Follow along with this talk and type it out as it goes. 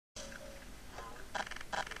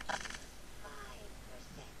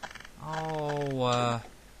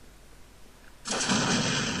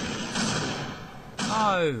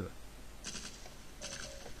No!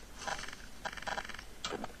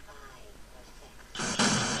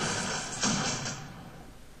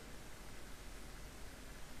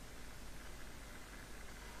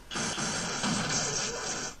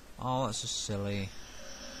 Oh, that's just silly.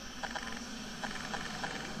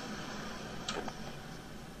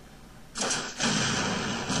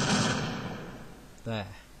 There.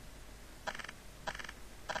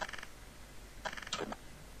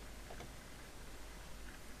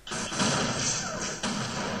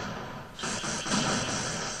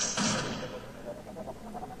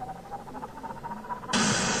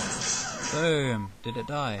 Boom! Did it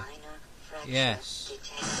die? Yes.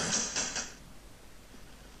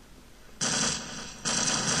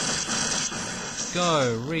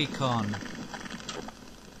 Go, recon.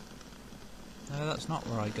 No, that's not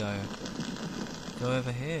where I go. Go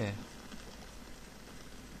over here.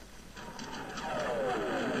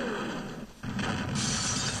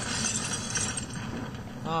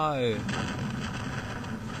 Oh.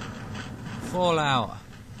 Fallout.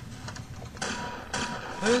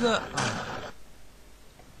 Who the... Oh.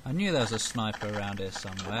 I knew there was a sniper around here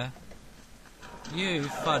somewhere. You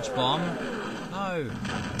fudge bomb. No.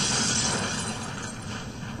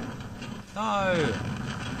 No.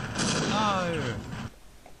 No.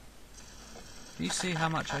 Do you see how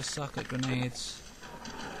much I suck at grenades?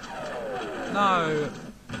 No.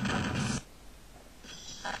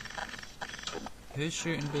 Who's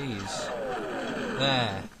shooting bees?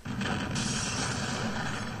 There.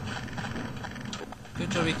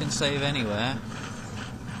 Good job you can save anywhere.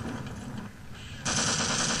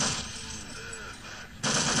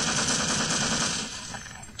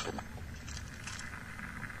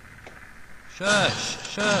 Shush!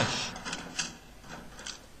 Shush!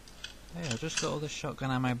 Hey, I just got all this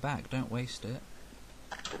shotgun ammo back, don't waste it.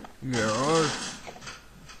 Yeah.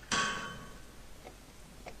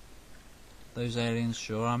 Those aliens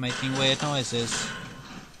sure are making weird noises.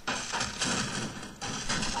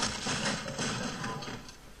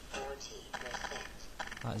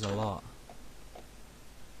 That is a lot.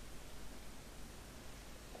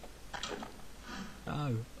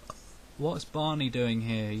 Oh. What's Barney doing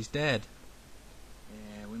here? He's dead.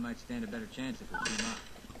 Yeah, we might stand a better chance if we team up.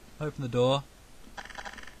 Open the door.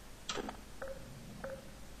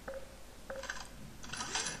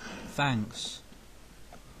 Thanks.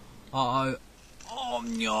 Uh-oh.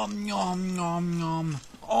 OMNYOM nom nom nom.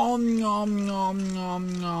 OMNYOM nom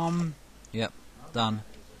nom nom. Yep, done.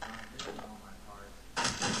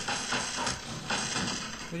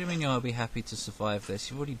 What do you mean you'll be happy to survive this?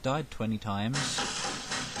 You've already died 20 times.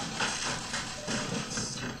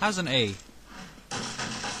 Hasn't he?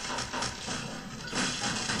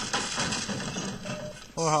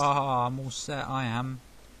 Oh, I'm all set, I am.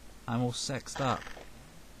 I'm all sexed up.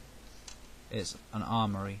 It's an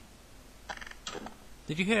armory.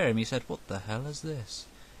 Did you hear him? He said, what the hell is this?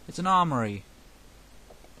 It's an armory.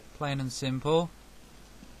 Plain and simple.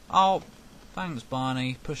 Oh, thanks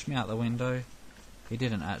Barney. Pushed me out the window. He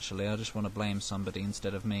didn't actually, I just want to blame somebody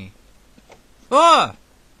instead of me. Ah!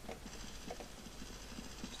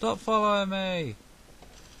 Stop following me!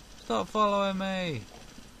 Stop following me!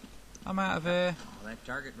 I'm out of here. Well, that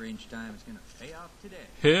target range time is going to pay off today.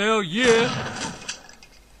 Hell yeah!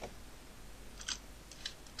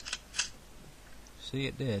 See,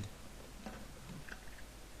 it did.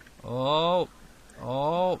 Oh!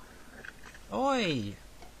 Oh! Oi!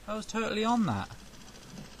 I was totally on that.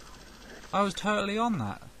 I was totally on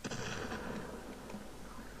that.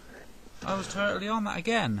 I was totally on that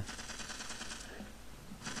again.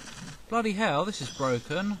 Bloody hell, this is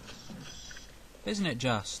broken. Isn't it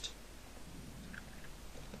just?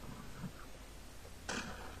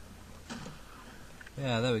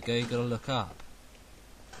 Yeah, there we go, you gotta look up.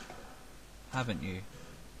 Haven't you?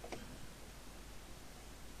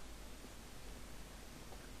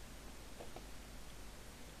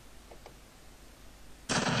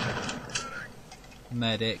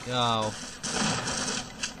 Medic, oh.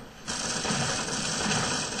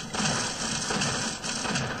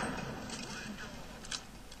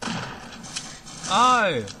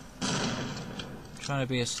 Oh! Trying to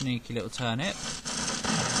be a sneaky little turnip.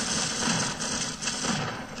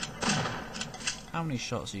 How many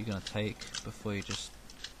shots are you going to take before you just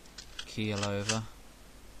keel over?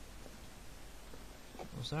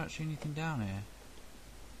 Was there actually anything down here?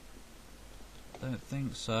 Don't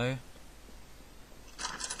think so.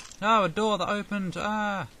 No, a door that opened!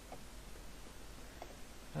 Ah!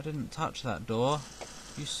 I didn't touch that door.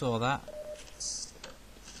 You saw that.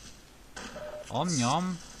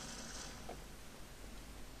 OMNYOM.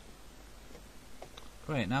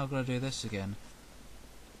 Great, now I've got to do this again.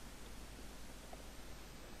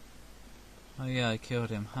 Oh yeah, I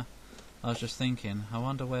killed him. Huh. I was just thinking, I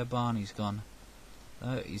wonder where Barney's gone.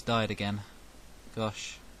 Oh, he's died again.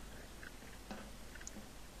 Gosh.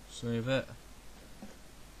 Save it.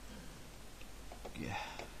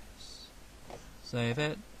 Yes. Save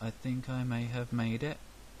it. I think I may have made it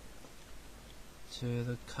to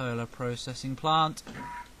the cola processing plant.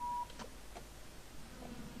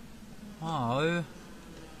 Oh.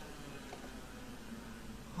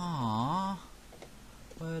 Ah.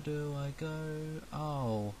 Where do I go?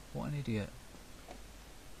 Oh, what an idiot.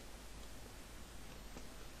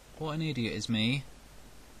 What an idiot is me.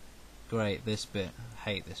 Great, this bit. I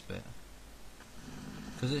hate this bit.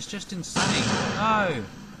 Because it's just insane. No!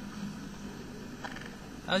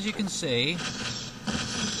 As you can see,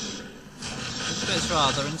 this bit's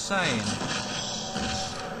rather insane.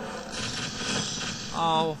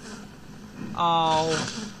 Oh.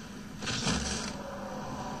 Oh.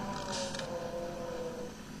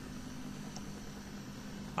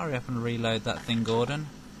 Hurry up and reload that thing, Gordon.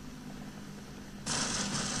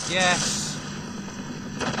 Yes!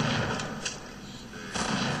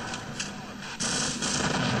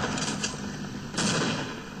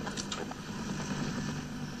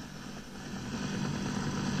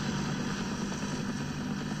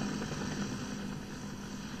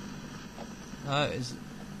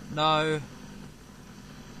 No.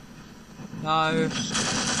 No.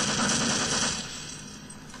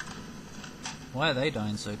 Why are they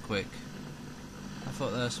dying so quick? I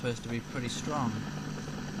thought they were supposed to be pretty strong.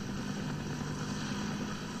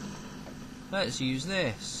 Let's use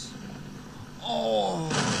this. Oh!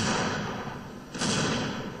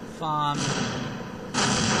 Fun.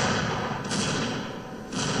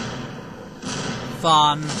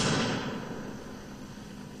 Fun.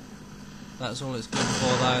 That's all it's good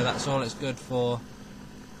for though, that's all it's good for.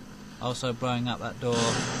 Also blowing up that door.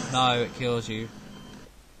 No, it kills you.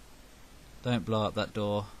 Don't blow up that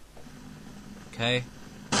door. Okay?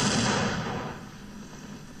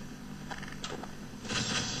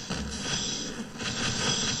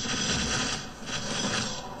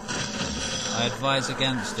 I advise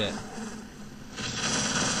against it.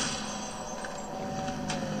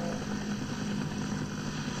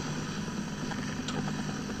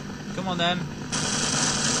 Come on then.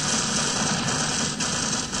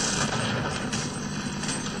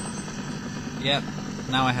 Yep,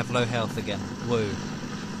 now I have low health again. Woo.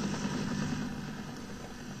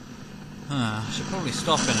 I should probably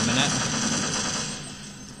stop in a minute.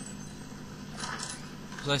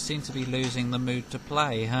 Because I seem to be losing the mood to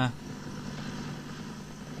play, huh?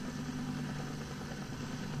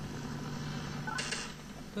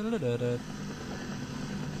 Da-da-da-da.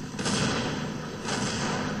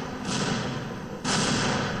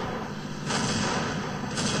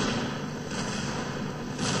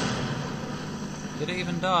 Did it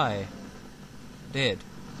even die? It did.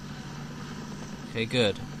 Okay,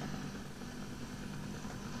 good.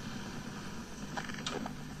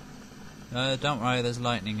 Don't worry, there's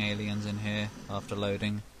lightning aliens in here after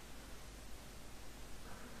loading.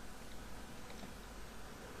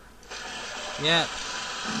 Yep.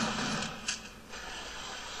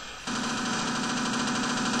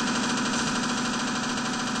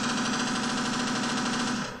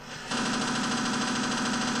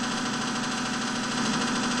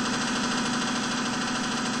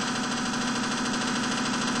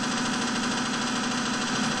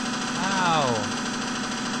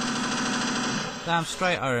 Damn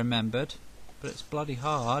straight I remembered, but it's bloody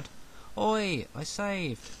hard. Oi! I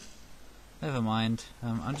saved! Never mind,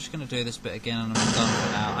 I'm just going to do this bit again and I'm done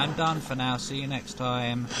for now. I'm done for now, see you next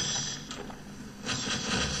time.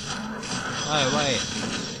 Oh, wait.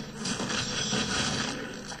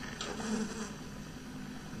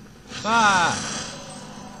 Ah!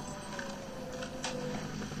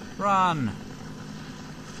 Run!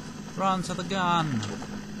 Run to the gun!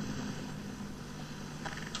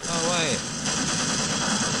 Oh, wait.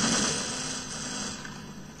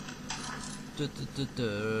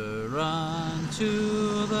 Run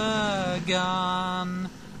to the gun.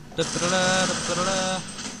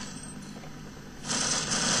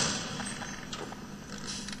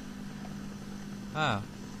 Oh.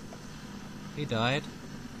 He died.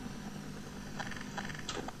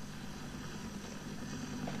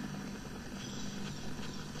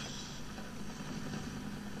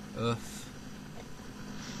 Oof.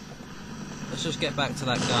 Let's just get back to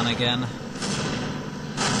that gun again.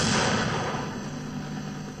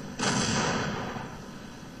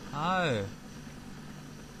 Oh.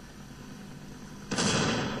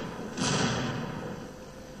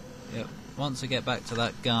 Yep, once I get back to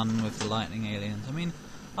that gun with the lightning aliens, I mean,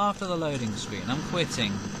 after the loading screen, I'm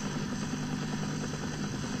quitting.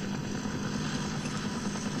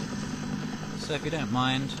 So if you don't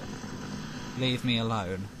mind, leave me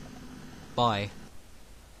alone. Bye.